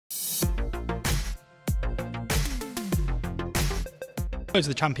Goes to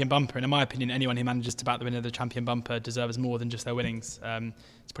the champion bumper, and in my opinion, anyone who manages to back the winner of the champion bumper deserves more than just their winnings.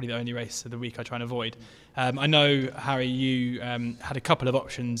 It's probably the only race of the week I try and avoid. I know, Harry, you had a couple of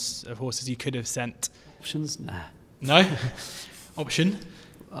options of horses you could have sent. Options? Nah. No? Option?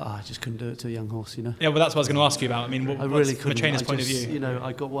 I just couldn't do it to a young horse, you know. Yeah, well, that's what I was going to ask you about. I mean, I really from a trainer's point of view? You know,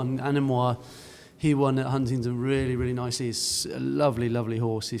 I got one, Animois. He won at Huntington really, really nicely. He's a lovely, lovely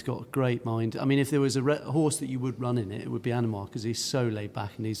horse. He's got a great mind. I mean, if there was a horse that you would run in it, it would be Animois, because he's so laid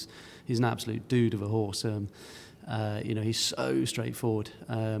back and he's an absolute dude of a horse. You know, he's so straightforward.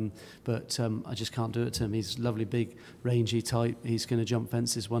 But I just can't do it to him. He's a lovely, big, rangy type. He's going to jump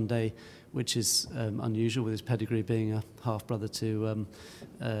fences one day, which is unusual with his pedigree being a half-brother to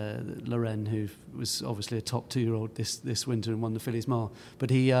Lorraine, who was obviously a top 2-year-old this winter and won the Fillies Mile.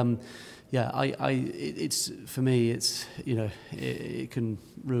 But he, it's for me, it's, you know, it can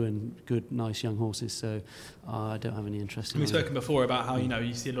ruin good, nice young horses. So I don't have any interest in it. We've spoken before about how, you know,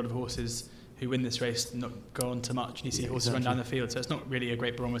 you see a lot of horses who win this race not go on to much, and you see horses run down the field, so it's not really a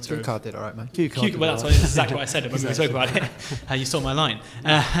great barometer. Q-Card did all right, mate. Well, that's exactly what I said when we spoke about it. You stole my line.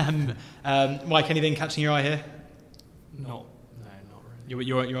 Mike, anything catching your eye here? No, not really.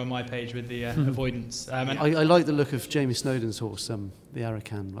 You're on my page with the avoidance. I like the look of Jamie Snowden's horse, the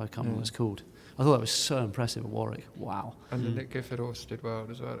Arakan. I can't remember what it's called. I thought that was so impressive at Warwick. Wow. And the Nick Gifford horse did well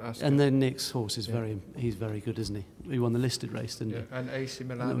as well. And then Nick's horse is he's very good, isn't he? He won the listed race, didn't he? And AC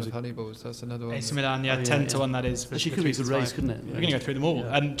Milan with Honeyballs, that's another one. AC Milan, 10 to 1 that is. Actually, could be a good race, couldn't it? We're going to go through them all.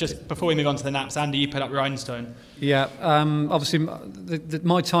 And just before we move on to the naps, Andy, you put up Rhinestone. Yeah, obviously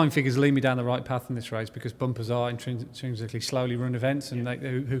my time figures lead me down the right path in this race, because bumpers are intrinsically slowly run events, and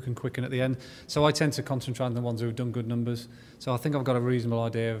who can quicken at the end. So I tend to concentrate on the ones who have done good numbers. So I think I've got a reasonable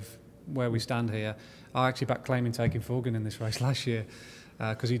idea of where we stand here. I actually backed Claiming Taking Forgan in this race last year,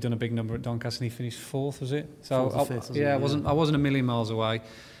 because he'd done a big number at Doncaster and he finished 4th, was it? So I wasn't a million miles away.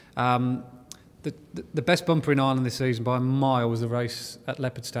 The best bumper in Ireland this season by a mile was the race at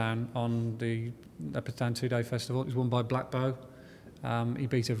Leopardstown on the Leopardstown 2-day festival. It was won by Black Bow. He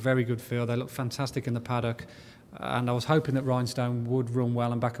beat a very good field. They looked fantastic in the paddock, and I was hoping that Rhinestone would run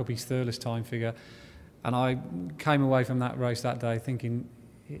well and back up his Thurles time figure. And I came away from that race that day thinking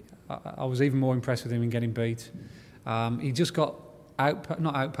I was even more impressed with him in getting beat. He just got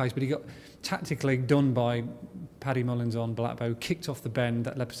not outpaced, but he got tactically done by Paddy Mullins on Blackbow, kicked off the bend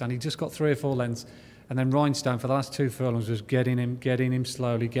at Leopardstown. He just got 3 or 4 lengths, and then Rhinestone for the last 2 furlongs was getting him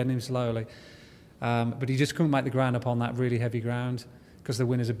slowly. But he just couldn't make the ground up on that really heavy ground, because the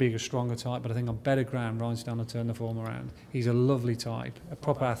winner's a bigger, stronger type. But I think on better ground, Rhinestone will turn the form around. He's a lovely type, a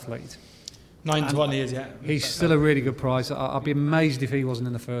proper athlete. 9 to 1 he is, yeah. He's still a really good price. I'd be amazed if he wasn't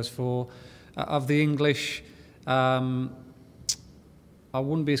in the first 4. Of the English, I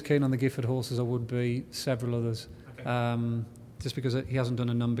wouldn't be as keen on the Gifford horse as I would be several others, just because he hasn't done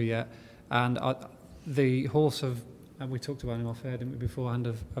a number yet. And the horse and we talked about him off air, didn't we, beforehand,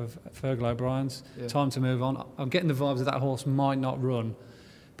 of Fergal O'Brien's, Time to Move On. I'm getting the vibes that horse might not run,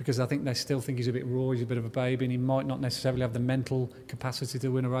 because I think they still think he's a bit raw, he's a bit of a baby, and he might not necessarily have the mental capacity to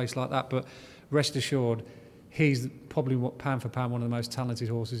win a race like that. But rest assured, he's probably pound for pound one of the most talented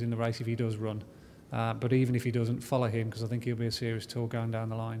horses in the race if he does run. But even if he doesn't, follow him, because I think he'll be a serious tour going down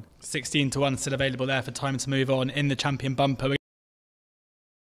the line. 16 to 1 still available there for Time to Move On in the champion bumper.